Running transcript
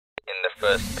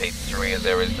first pizzeria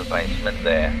there is a basement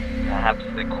there. Perhaps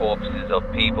the corpses of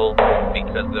people,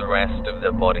 because the rest of the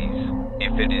bodies,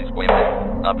 if it is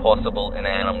women, are possible in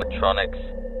animatronics,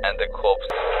 and the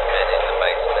corpses of men in the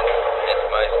basement, and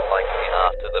most likely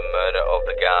after the murder of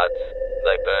the guards.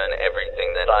 They burn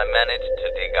everything that I managed to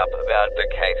dig up about the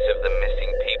case of the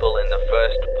missing people in the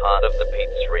first part of the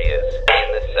pizzerias. In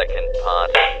the second part,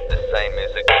 the same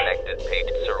as a connected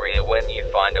pizzeria. When you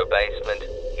find a basement,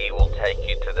 he will take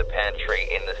you to the pantry.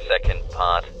 In the second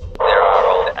part, there are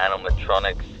old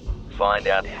animatronics. Find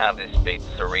out how this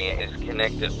pizzeria is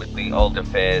connected with the old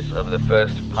affairs of the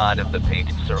first part of the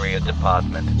pizzeria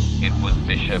department. It was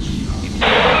Bishop.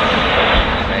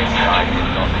 Maybe I did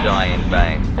not die in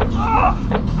vain.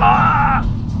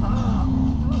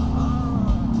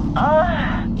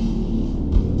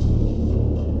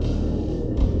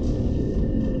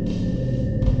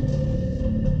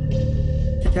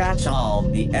 Catch all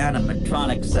the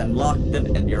animatronics and lock them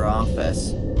in your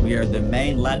office. We are the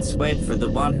main. Let's wait for the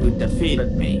one who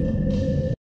defeated me.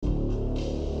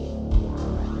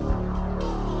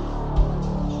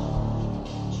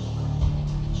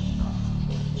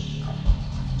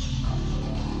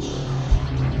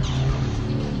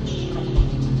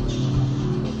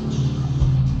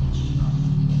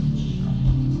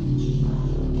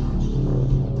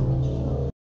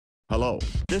 Hello,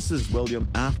 this is William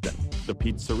Afton. The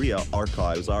pizzeria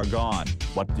archives are gone.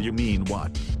 What do you mean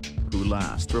what? Who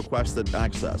last requested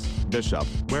access? Bishop,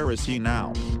 where is he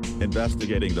now?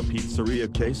 Investigating the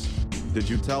pizzeria case? Did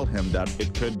you tell him that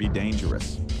it could be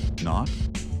dangerous? Not?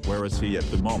 Where is he at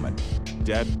the moment?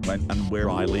 Dead? When and where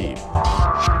I leave?